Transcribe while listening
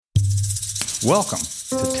Welcome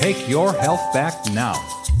to Take Your Health Back Now,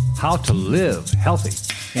 how to live healthy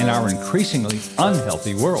in our increasingly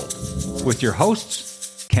unhealthy world, with your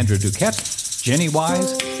hosts, Kendra Duquette, Jenny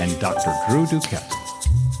Wise, and Dr. Drew Duquette.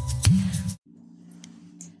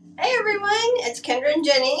 Hey everyone, it's Kendra and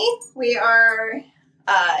Jenny. We are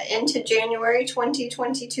into January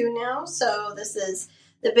 2022 now, so this is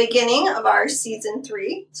the beginning of our season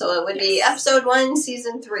 3. So it would be episode 1,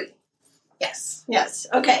 season 3. Yes.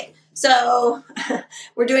 Okay. So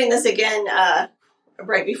we're doing this again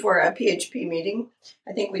right before a PHP meeting.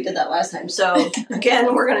 I think we did that last time. So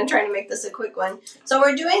again, we're going to try to make this a quick one. So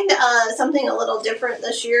we're doing something a little different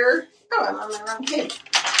this year. Oh, I'm on the wrong page.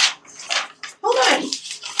 Hold on.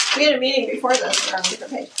 We had a meeting before this. We're on a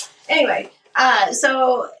different page. Anyway,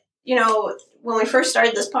 so, when we first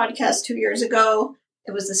started this podcast 2 years ago,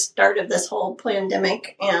 it was the start of this whole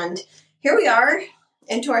pandemic. And here we are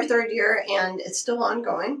into our 3rd year, and it's still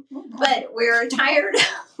ongoing. But we're tired.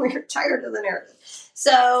 We're tired of the narrative.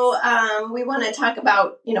 So we want to talk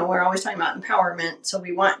about, we're always talking about empowerment. So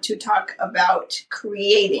we want to talk about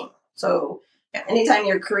creating. So anytime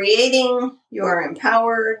you're creating, you are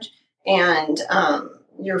empowered, and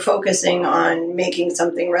you're focusing on making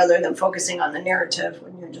something rather than focusing on the narrative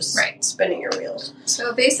when you're just spinning your wheels.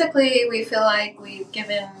 So basically, we feel like we've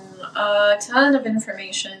given a ton of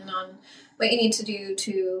information on what you need to do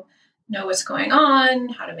to know what's going on,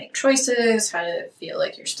 how to make choices, how to feel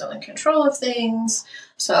like you're still in control of things.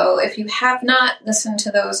 So if you have not listened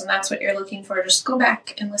to those and that's what you're looking for, just go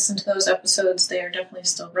back and listen to those episodes. They are definitely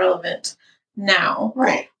still relevant now.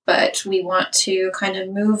 Right. But we want to kind of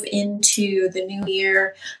move into the new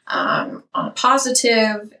year on a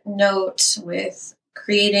positive note with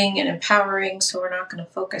creating and empowering. So we're not going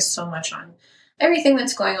to focus so much on everything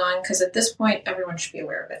that's going on, because at this point, everyone should be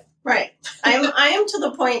aware of it. Right. I am to the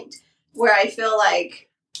point where I feel like,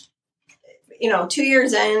 2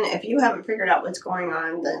 years in, if you haven't figured out what's going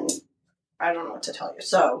on, then I don't know what to tell you.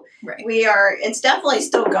 So it's definitely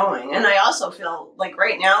still going. And I also feel like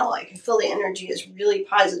right now, I feel the energy is really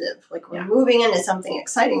positive. Like we're moving into something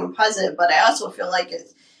exciting and positive, but I also feel like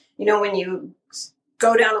it's, when you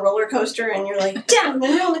go down a roller coaster and you're like down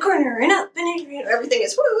and around the corner and up and everything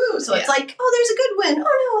is woo-woo. So it's like, oh, there's a good win.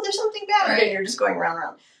 Oh no, there's something bad. Right. And you're just going round and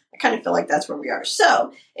round. I kind of feel like that's where we are.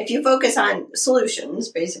 So if you focus on solutions,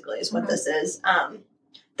 basically is what this is,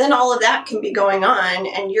 then all of that can be going on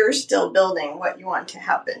and you're still building what you want to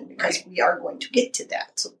happen, because we are going to get to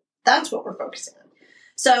that. So that's what we're focusing on.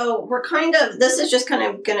 So this is just kind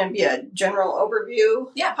of going to be a general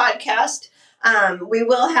overview podcast. We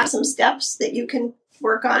will have some steps that you can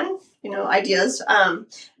work on, ideas.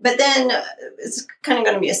 But then it's kind of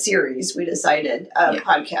going to be a series, we decided, of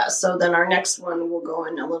podcasts. So then our next one will go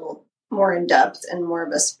in a little more in depth and more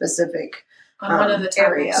of a specific on one of the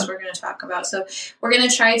topics we're going to talk about. So we're going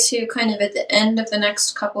to try to kind of at the end of the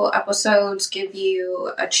next couple episodes give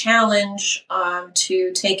you a challenge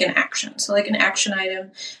to take an action. So like an action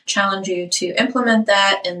item, challenge you to implement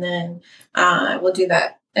that, and then we'll do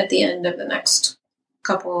that at the end of the next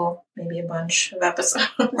couple, maybe a bunch of episodes.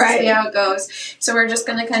 See how it goes. So we're just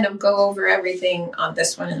going to kind of go over everything on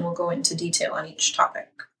this one, and we'll go into detail on each topic.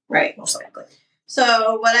 Right. Most likely.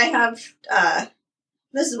 So what I have,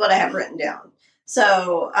 this is what I have written down.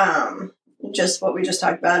 So just what we just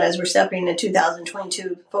talked about as we're stepping into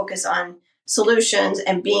 2022, focus on solutions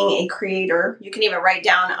and being a creator. You can even write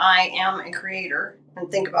down, I am a creator, and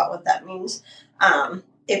think about what that means.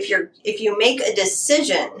 If you make a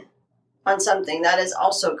decision on something, that is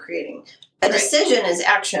also creating. A decision is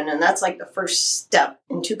action, and that's like the first step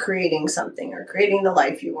into creating something or creating the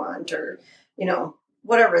life you want, or,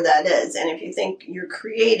 whatever that is. And if you think you're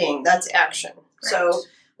creating, that's action. Right. So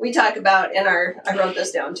we talk about I wrote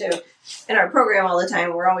this down too, in our program all the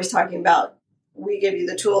time, we're always talking about, we give you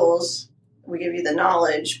the tools, we give you the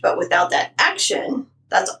knowledge, but without that action,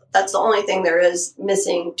 that's the only thing there is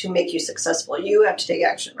missing to make you successful. You have to take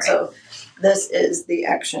action. Right. So this is the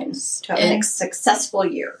action to have a successful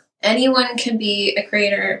year. Anyone can be a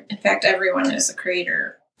creator. In fact, everyone is a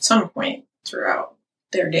creator at some point throughout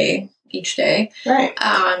their day, each day. Right.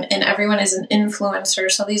 And everyone is an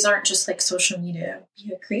influencer. So these aren't just like social media.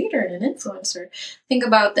 Be a creator and an influencer. Think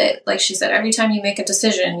about that. Like she said, every time you make a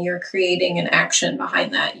decision, you're creating an action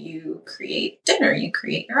behind that. You create dinner, you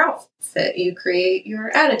create your outfit, you create your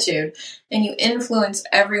attitude, and you influence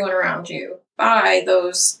everyone around you by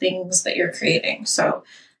those things that you're creating. So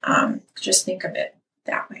just think of it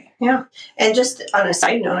that way. Yeah. And just on a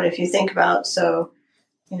side note, if you think about,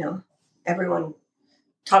 everyone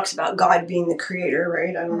talks about God being the creator,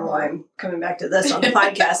 right? I don't know why I'm coming back to this on the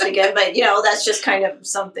podcast again, but that's just kind of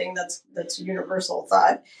something that's universal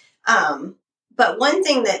thought. But one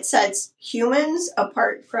thing that sets humans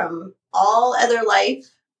apart from all other life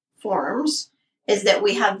forms is that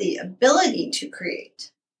we have the ability to create.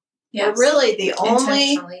 Yes. We're really the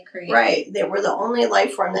only, intentionally create. right, that we're the only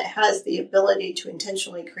life form that has the ability to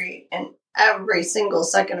intentionally create. And every single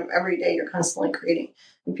second of every day, you're constantly creating.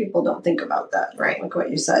 And people don't think about that, Right. like what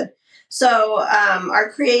you said. So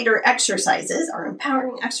our creator exercises, our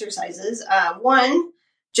empowering exercises, one,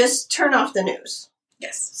 just turn off the news.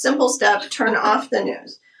 Yes. Simple step, turn off the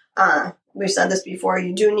news. We've said this before,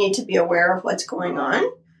 you do need to be aware of what's going on,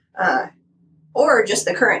 or just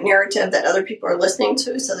the current narrative that other people are listening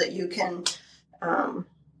to so that you can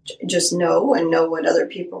just know what other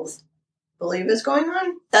people believe is going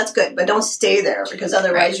on. That's good, but don't stay there because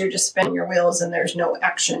otherwise you're just spinning your wheels and there's no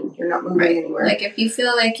action. You're not moving anywhere. Like if you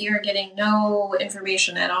feel like you're getting no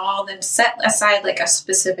information at all, then set aside like a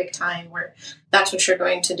specific time where that's what you're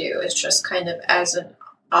going to do. It's just kind of as an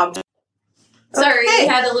object. Sorry, we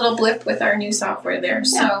had a little blip with our new software there.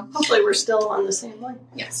 So hopefully we're still on the same line.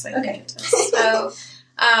 Yes, I think it is. So,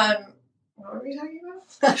 what were we talking about?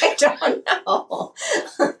 I don't know.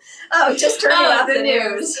 Just turning off the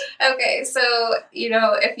news. Okay, so,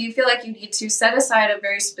 if you feel like you need to set aside a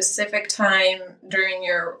very specific time during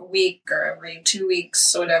your week or every 2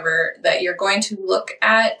 weeks, whatever, that you're going to look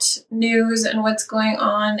at news and what's going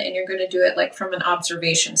on, and you're going to do it like from an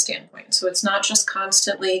observation standpoint. So it's not just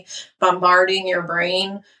constantly bombarding your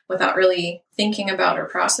brain without really thinking about or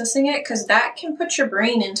processing it, because that can put your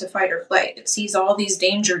brain into fight or flight. It sees all these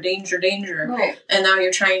danger, right. and now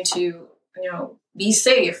you're trying to, be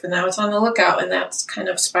safe, and now it's on the lookout, and that's kind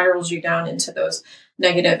of spirals you down into those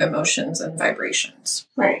negative emotions and vibrations.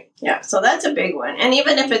 Right. Yeah. So that's a big one. And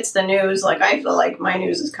even if it's the news, like I feel like my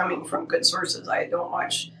news is coming from good sources. I don't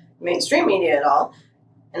watch mainstream media at all.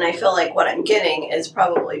 And I feel like what I'm getting is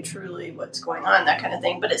probably truly what's going on, that kind of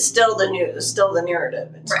thing. But it's still the news, still the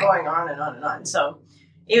narrative. It's going on and on and on. So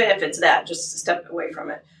even if it's that, just step away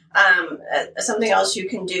from it. Something else you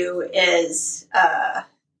can do is,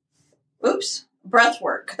 breath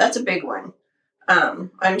work. That's a big one.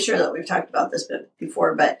 I'm sure that we've talked about this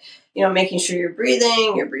before, but, making sure you're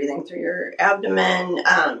breathing through your abdomen.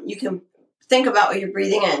 You can think about what you're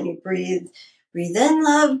breathing in. You breathe in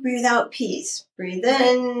love, breathe out peace, breathe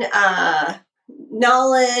in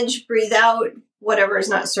knowledge, breathe out whatever is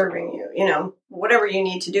not serving you, whatever you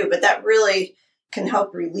need to do. But that really can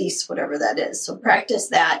help release whatever that is. So practice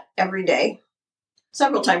that every day,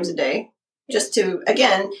 several times a day, just to,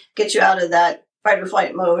 again, get you out of that fight or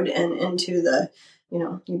flight mode and into the,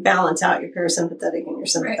 you balance out your parasympathetic and your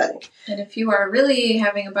sympathetic. Right. And if you are really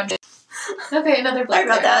having a bunch of... Okay, another blip. Sorry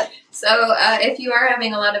about that. So if you are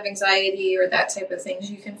having a lot of anxiety or that type of things,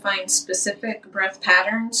 you can find specific breath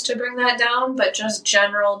patterns to bring that down, but just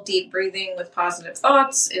general deep breathing with positive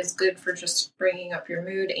thoughts is good for just bringing up your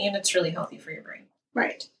mood, and it's really healthy for your brain.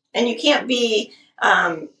 Right. And you can't be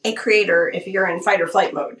a creator if you're in fight or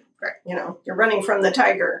flight mode. Right. You're running from the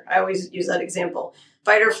tiger. I always use that example.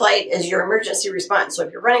 Fight or flight is your emergency response. So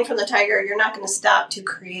if you're running from the tiger, you're not going to stop to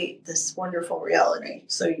create this wonderful reality.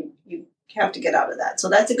 So you have to get out of that. So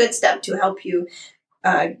that's a good step to help you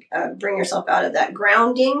bring yourself out of that.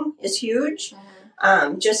 Grounding is huge.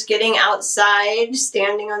 Just getting outside,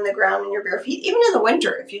 standing on the ground in your bare feet, even in the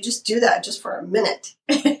winter, if you just do that just for a minute.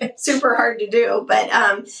 Super hard to do. But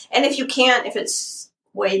and if you can't, if it's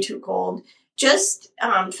way too cold, just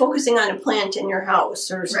focusing on a plant in your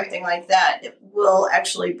house or something like that, it will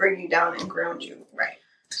actually bring you down and ground you. Right.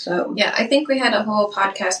 So yeah, I think we had a whole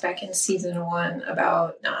podcast back in season 1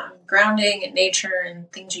 about grounding and nature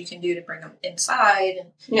and things you can do to bring them inside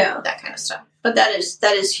and that kind of stuff. But that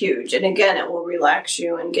is huge. And again, it will relax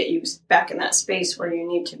you and get you back in that space where you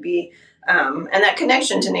need to be. And that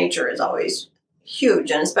connection to nature is always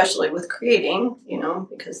huge, and especially with creating,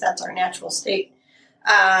 because that's our natural state.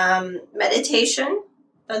 Meditation,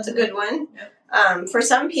 that's a good one. Yeah. For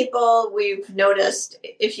some people, we've noticed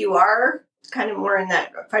if you are kind of more in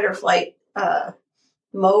that fight or flight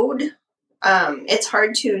mode, it's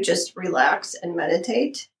hard to just relax and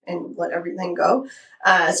meditate and let everything go.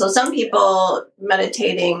 So some people,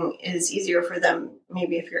 meditating is easier for them,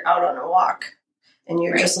 maybe if you're out on a walk and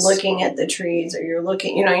you're just looking at the trees, or you're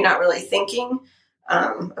looking, you're not really thinking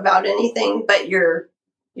about anything, but you're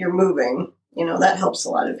moving. That helps a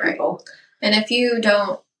lot of people. And if you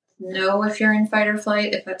don't know if you're in fight or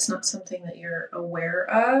flight, if that's not something that you're aware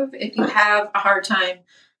of, if you have a hard time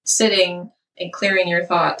sitting and clearing your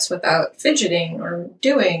thoughts without fidgeting or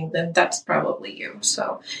doing, then that's probably you.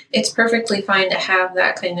 So it's perfectly fine to have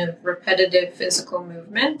that kind of repetitive physical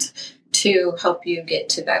movement to help you get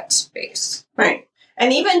to that space. Right.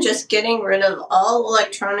 And even just getting rid of all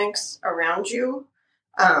electronics around you,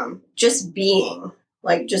 just being,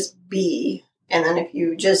 like just be. And then if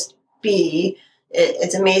you just be,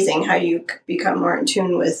 it's amazing how you become more in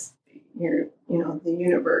tune with your, the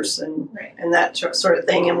universe and that sort of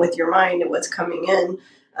thing, and with your mind and what's coming in.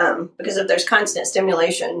 Because if there's constant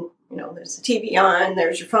stimulation, there's the TV on,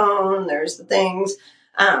 there's your phone, there's the things,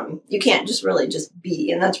 you can't just really just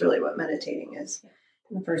be. And that's really what meditating is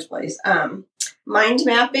in the first place. Mind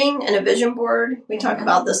mapping and a vision board. We talk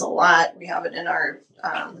about this a lot. We have it in our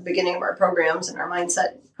the beginning of our programs and our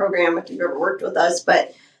mindset program if you've ever worked with us.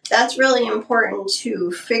 But that's really important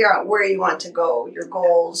to figure out where you want to go, your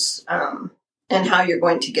goals, and how you're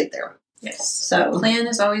going to get there. Yes. So plan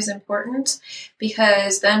is always important,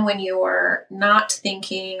 because then when you're not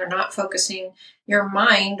thinking or not focusing, your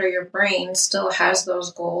mind or your brain still has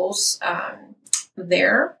those goals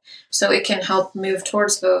there. So it can help move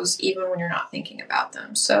towards those even when you're not thinking about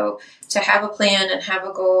them. So to have a plan and have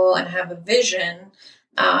a goal and have a vision,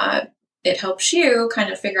 it helps you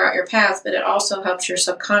kind of figure out your path, but it also helps your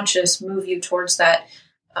subconscious move you towards that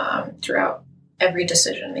throughout every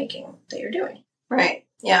decision making that you're doing. Right.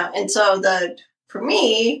 Yeah. And so for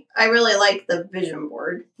me, I really like the vision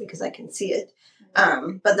board because I can see it.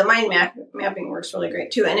 But the mind mapping works really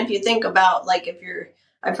great too. And if you think about, like,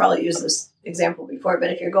 I probably used this example before,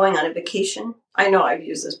 but if you're going on a vacation, I know I've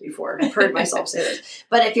used this before. I've heard myself say this.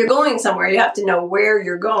 But if you're going somewhere, you have to know where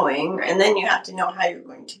you're going, and then you have to know how you're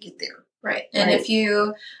going to get there. Right. And if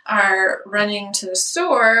you are running to the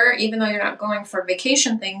store, even though you're not going for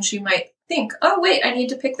vacation things, you might think, oh, wait, I need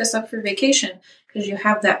to pick this up for vacation, because you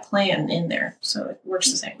have that plan in there. So it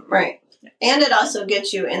works the same. Right. Yeah. And it also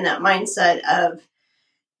gets you in that mindset of,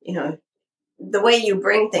 the way you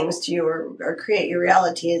bring things to you or create your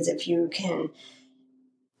reality is if you can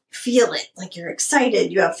feel it, like you're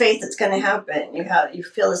excited, you have faith it's going to happen, you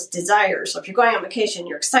feel this desire. So if you're going on vacation,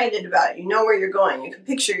 you're excited about it, you know where you're going, you can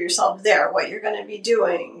picture yourself there, what you're going to be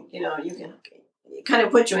doing, you can kind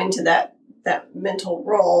of put you into that mental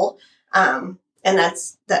role, and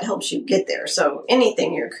that helps you get there. So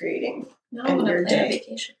anything you're creating in your day.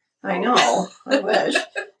 Vacation. I know. I wish.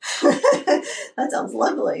 That sounds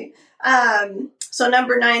lovely. So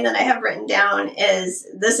number 9 that I have written down is,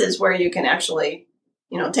 this is where you can actually,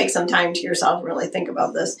 take some time to yourself and really think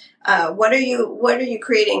about this. What are you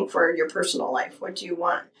creating for your personal life? What do you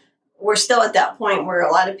want? We're still at that point where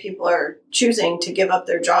a lot of people are choosing to give up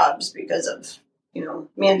their jobs because of,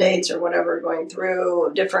 mandates or whatever going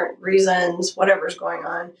through, different reasons, whatever's going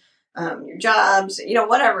on, your jobs,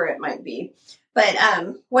 whatever it might be. But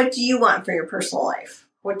what do you want for your personal life?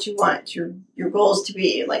 What do you want your goals to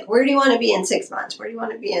be? Like, where do you want to be in 6 months? Where do you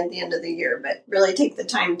want to be at the end of the year? But really take the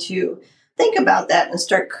time to think about that and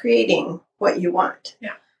start creating what you want.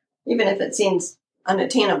 Yeah. Even if it seems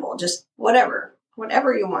unattainable, just whatever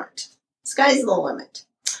you want. Sky's the limit.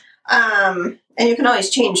 And you can always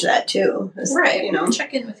change that too. Right.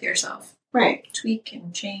 Check in with yourself. Right. Tweak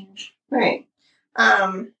and change. Right.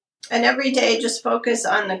 And every day, just focus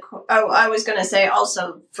on I was going to say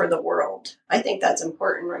also for the world. I think that's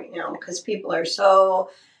important right now because people are so,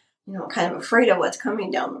 kind of afraid of what's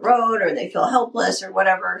coming down the road, or they feel helpless or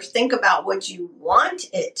whatever. Think about what you want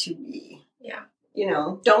it to be. Yeah.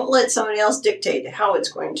 Don't let somebody else dictate how it's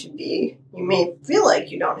going to be. You may feel like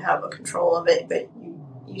you don't have a control of it, but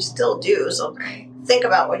you still do. So think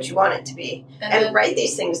about what you want it to be and write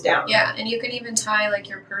these things down. Yeah. And you can even tie like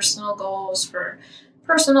your personal goals for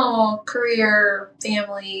personal, career,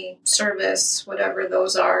 family, service, whatever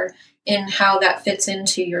those are, in how that fits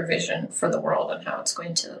into your vision for the world and how it's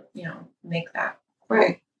going to, make that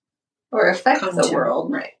right or affect the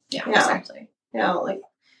world. Right. Yeah, exactly. Like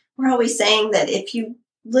we're always saying that if you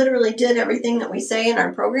literally did everything that we say in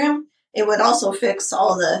our program, it would also fix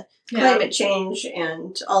all the climate change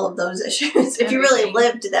and all of those issues if you really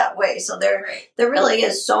lived that way. So there really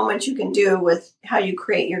is so much you can do with how you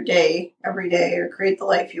create your day every day or create the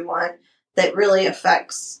life you want that really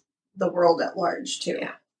affects the world at large too.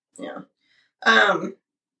 Yeah.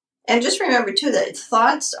 And just remember too that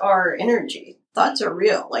thoughts are energy. Thoughts are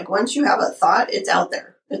real. Like once you have a thought, it's out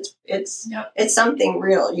there. It's something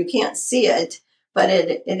real. You can't see it, but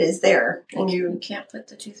it is there. And you can't put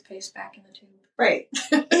the toothpaste back in the tube. Right.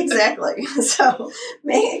 Exactly. So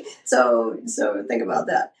think about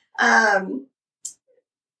that. And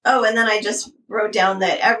then I just wrote down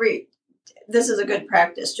that this is a good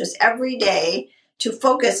practice, just every day to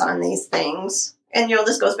focus on these things. And,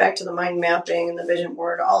 this goes back to the mind mapping and the vision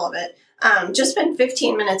board, all of it. Just spend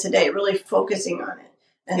 15 minutes a day really focusing on it.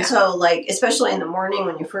 And so, especially in the morning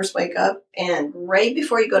when you first wake up and right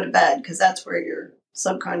before you go to bed, because that's where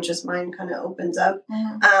subconscious mind kind of opens up.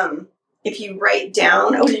 If you write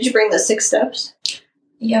down, did you bring the 6 steps?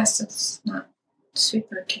 Yes, it's not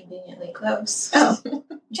super conveniently close. Oh,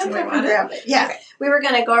 jump up and grab it. Yeah, okay. We were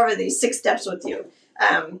going to go over these 6 steps with you.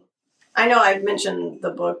 I know I've mentioned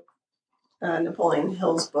the book, Napoleon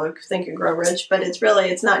Hill's book, Think and Grow Rich, but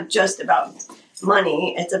it's not just about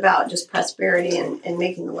money. It's about just prosperity and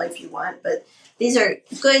making the life you want. But these are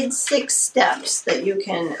good 6 steps that you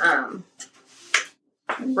can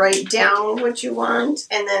write down what you want.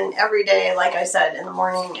 And then every day, like I said, in the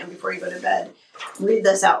morning and before you go to bed, read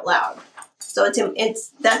this out loud. So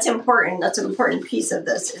that's important. That's an important piece of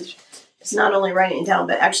this. It's not only writing it down,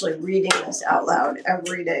 but actually reading this out loud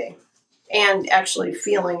every day and actually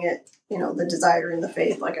feeling it, the desire and the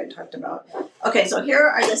faith like I talked about. Okay, so here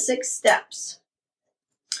are the 6 steps.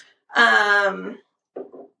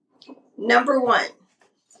 Number 1.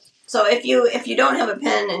 So if you don't have a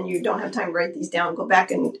pen and you don't have time to write these down, go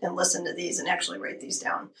back and listen to these and actually write these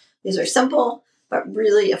down. These are simple, but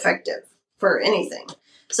really effective for anything.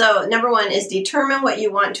 So number 1 is determine what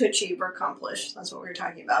you want to achieve or accomplish. That's what we were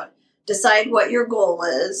talking about. Decide what your goal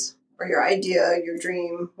is, or your idea, your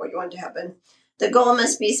dream, what you want to happen. The goal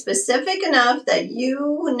must be specific enough that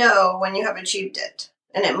you know when you have achieved it.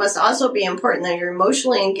 And it must also be important that you're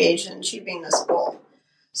emotionally engaged in achieving this goal.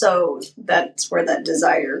 So that's where that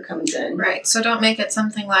desire comes in. Right. So don't make it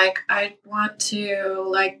something like, I want to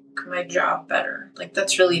like my job better. Like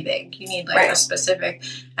that's really big. You need a specific,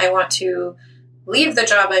 I want to leave the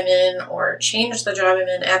job I'm in or change the job I'm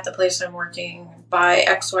in at the place I'm working by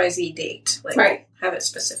XYZ date. Have it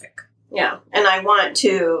specific. Yeah. And I want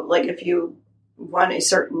to, if you want a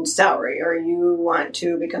certain salary or you want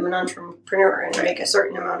to become an entrepreneur and make a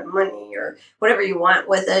certain amount of money or whatever you want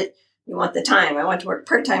with it, you want the time. I want to work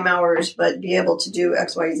part-time hours, but be able to do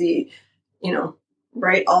XYZ,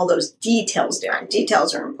 write all those details down.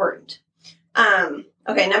 Details are important.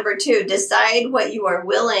 Okay, number 2, decide what you are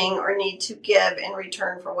willing or need to give in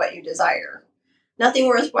return for what you desire. Nothing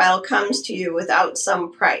worthwhile comes to you without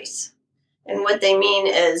some price. And what they mean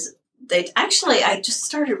is I just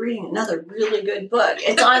started reading another really good book.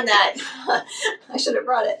 It's on that, I should have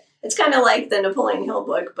brought it. It's kind of like the Napoleon Hill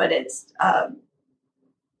book, but it's,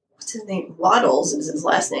 what's his name? Waddles is his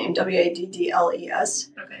last name, Waddles.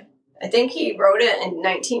 Okay. I think he wrote it in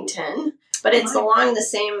 1910, but it's along the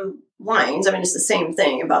same lines. I mean, it's the same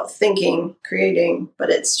thing about thinking, creating, but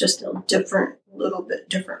it's just a little bit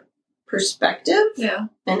different perspective. Yeah.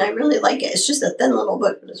 And I really like it. It's just a thin little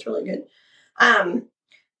book, but it's really good.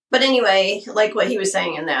 But anyway, like what he was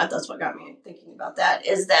saying in that's what got me thinking about that,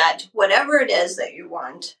 is that whatever it is that you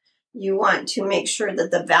want to make sure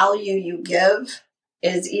that the value you give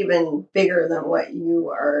is even bigger than what you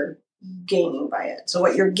are gaining by it. So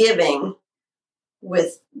what you're giving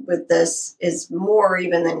with this is more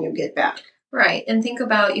even than you get back. Right. And think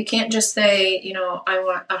about, you can't just say, I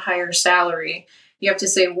want a higher salary. You have to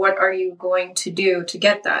say, what are you going to do to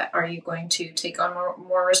get that? Are you going to take on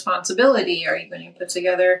more responsibility? Are you going to put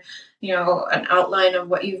together, an outline of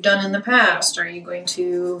what you've done in the past? Are you going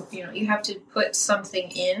to, you have to put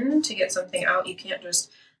something in to get something out. You can't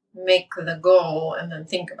just make the goal and then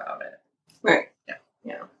think about it. Right.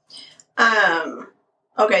 Yeah.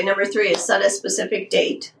 Okay, number 3 is set a specific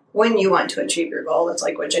date when you want to achieve your goal. That's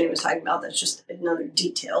like what Jenny was talking about. That's just another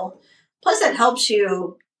detail. Plus, it helps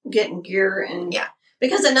you get in gear. And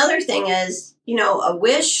because another thing is, a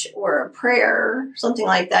wish or a prayer, something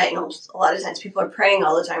like that. A lot of times people are praying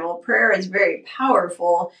all the time. Well, prayer is very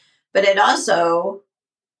powerful, but it also,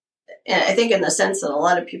 I think in the sense that a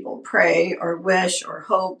lot of people pray or wish or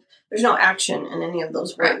hope, there's no action in any of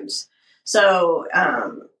those words. So,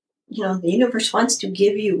 the universe wants to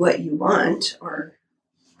give you what you want, or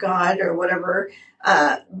God or whatever,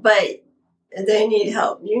 but they need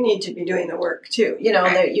help. You need to be doing the work too.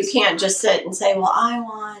 You can't just sit and say, well, I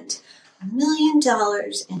want $1 million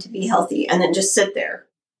and to be healthy, and then just sit there.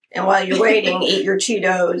 And while you're waiting, eat your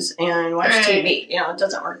Cheetos and watch TV. It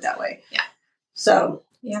doesn't work that way. Yeah. So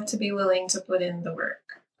you have to be willing to put in the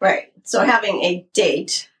work. Right. So having a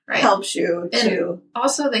date helps you to.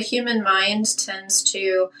 Also, the human mind tends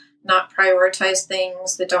to not prioritize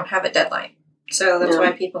things that don't have a deadline. So that's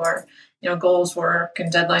why people are, goals work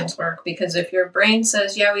and deadlines work, because if your brain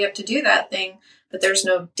says, we have to do that thing, but there's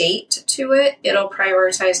no date to it, it'll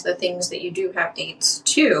prioritize the things that you do have dates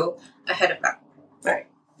to ahead of that. Right.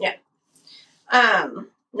 Yeah.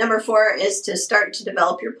 Number 4 is to start to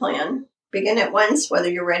develop your plan. Begin at once, whether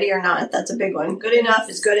you're ready or not. That's a big one. Good enough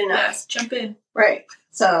is good enough. Yes, jump in. Right.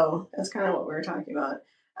 So that's kind of what we were talking about.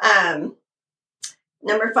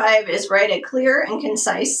 Number 5 is write a clear and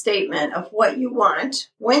concise statement of what you want,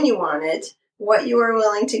 when you want it, what you are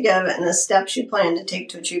willing to give, and the steps you plan to take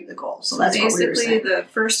to achieve the goal. So that's basically what we were saying. The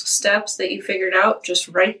first steps that you figured out, just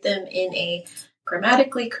write them in a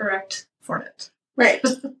grammatically correct format. Right.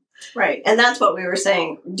 Right. And that's what we were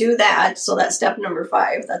saying. Do that. So that's step number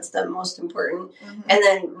 5. That's the most important. Mm-hmm. And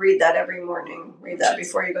then read that every morning. Read that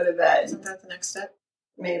before you go to bed. Isn't that the next step?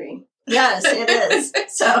 Maybe. Yes, it is.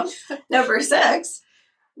 So number 6,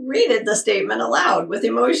 read the statement aloud with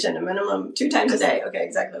emotion, a minimum 2 times a day. Okay,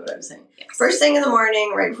 exactly what I was saying. Yes. First thing in the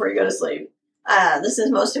morning, right before you go to sleep. This is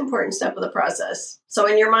the most important step of the process. So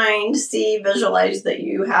in your mind, visualize that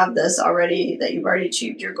you have this already, that you've already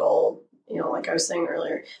achieved your goal. Like I was saying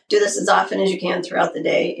earlier, do this as often as you can throughout the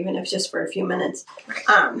day, even if just for a few minutes.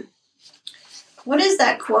 What is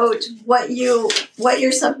that quote? What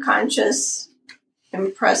your subconscious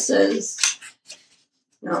impresses.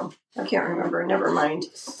 No, I can't remember. Never mind.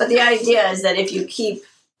 But the idea is that if you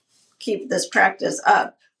keep this practice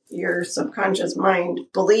up, your subconscious mind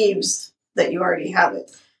believes that you already have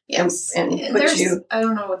it. Yes. And I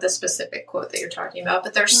don't know what the specific quote that you're talking about,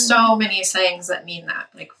 but there's so many sayings that mean that.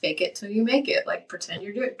 Like, fake it till you make it. Like, pretend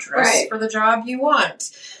you're doing it. Dress for the job you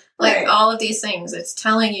want. Like, all of these things. It's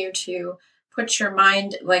telling you to put your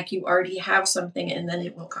mind like you already have something, and then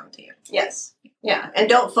it will come to you. Yes. Yeah. And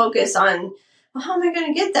don't focus on, well, how am I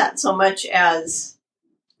going to get that, so much as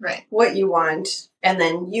what you want. And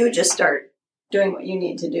then you just start doing what you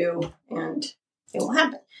need to do, and it will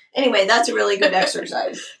happen. Anyway, that's a really good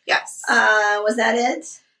exercise. Yes. Was that it?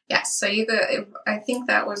 Yes. So I think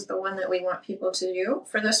that was the one that we want people to do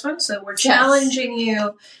for this one. So we're challenging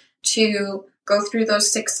you to go through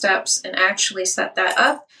those 6 steps and actually set that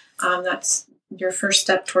up. That's your first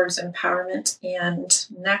step towards empowerment. And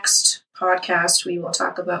next podcast, we will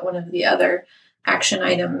talk about one of the other action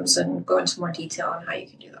items and go into more detail on how you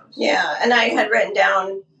can do those. Yeah. And I had written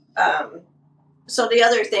down, so the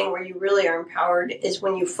other thing where you really are empowered is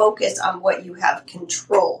when you focus on what you have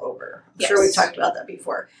control over. I'm sure we've talked about that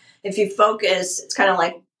before. If you focus, it's kind of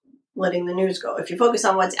like letting the news go. If you focus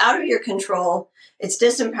on what's out of your control, it's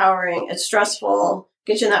disempowering, it's stressful,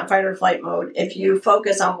 gets you in that fight or flight mode. If you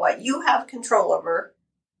focus on what you have control over,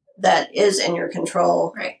 that is in your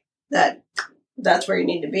control, that's where you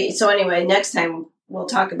need to be. So anyway, next time we'll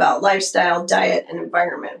talk about lifestyle, diet, and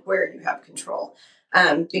environment where you have control.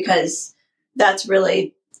 Because that's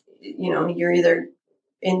really, you're either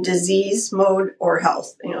in disease mode or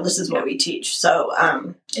health. This is what we teach. So,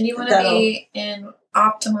 and you want to be in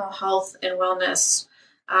optimal health and wellness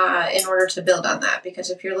in order to build on that. Because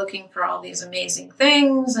if you're looking for all these amazing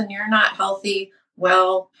things and you're not healthy,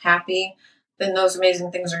 well, happy, then those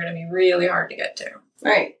amazing things are going to be really hard to get to.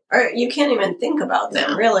 Right. Or you can't even think about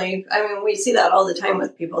them, really. I mean, we see that all the time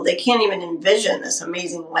with people. They can't even envision this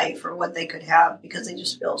amazing life or what they could have because they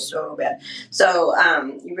just feel so bad. So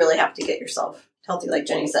you really have to get yourself healthy, like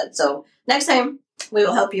Jenny said. So next time, we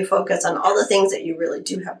will help you focus on all the things that you really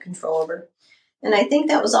do have control over. And I think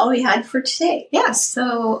that was all we had for today. Yeah,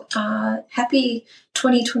 so happy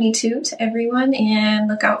 2022 to everyone, and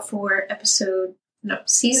look out for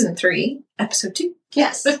season 3, episode 2.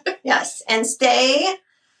 Yes, yes. And stay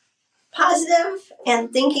positive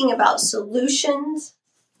and thinking about solutions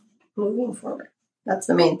moving forward. That's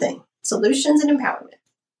the main thing. Solutions and empowerment.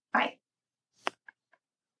 Bye.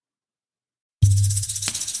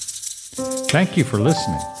 Thank you for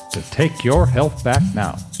listening to Take Your Health Back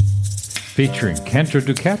Now, featuring Kendra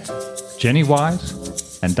Duquette, Jenny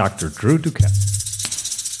Wise, and Dr. Drew Duquette.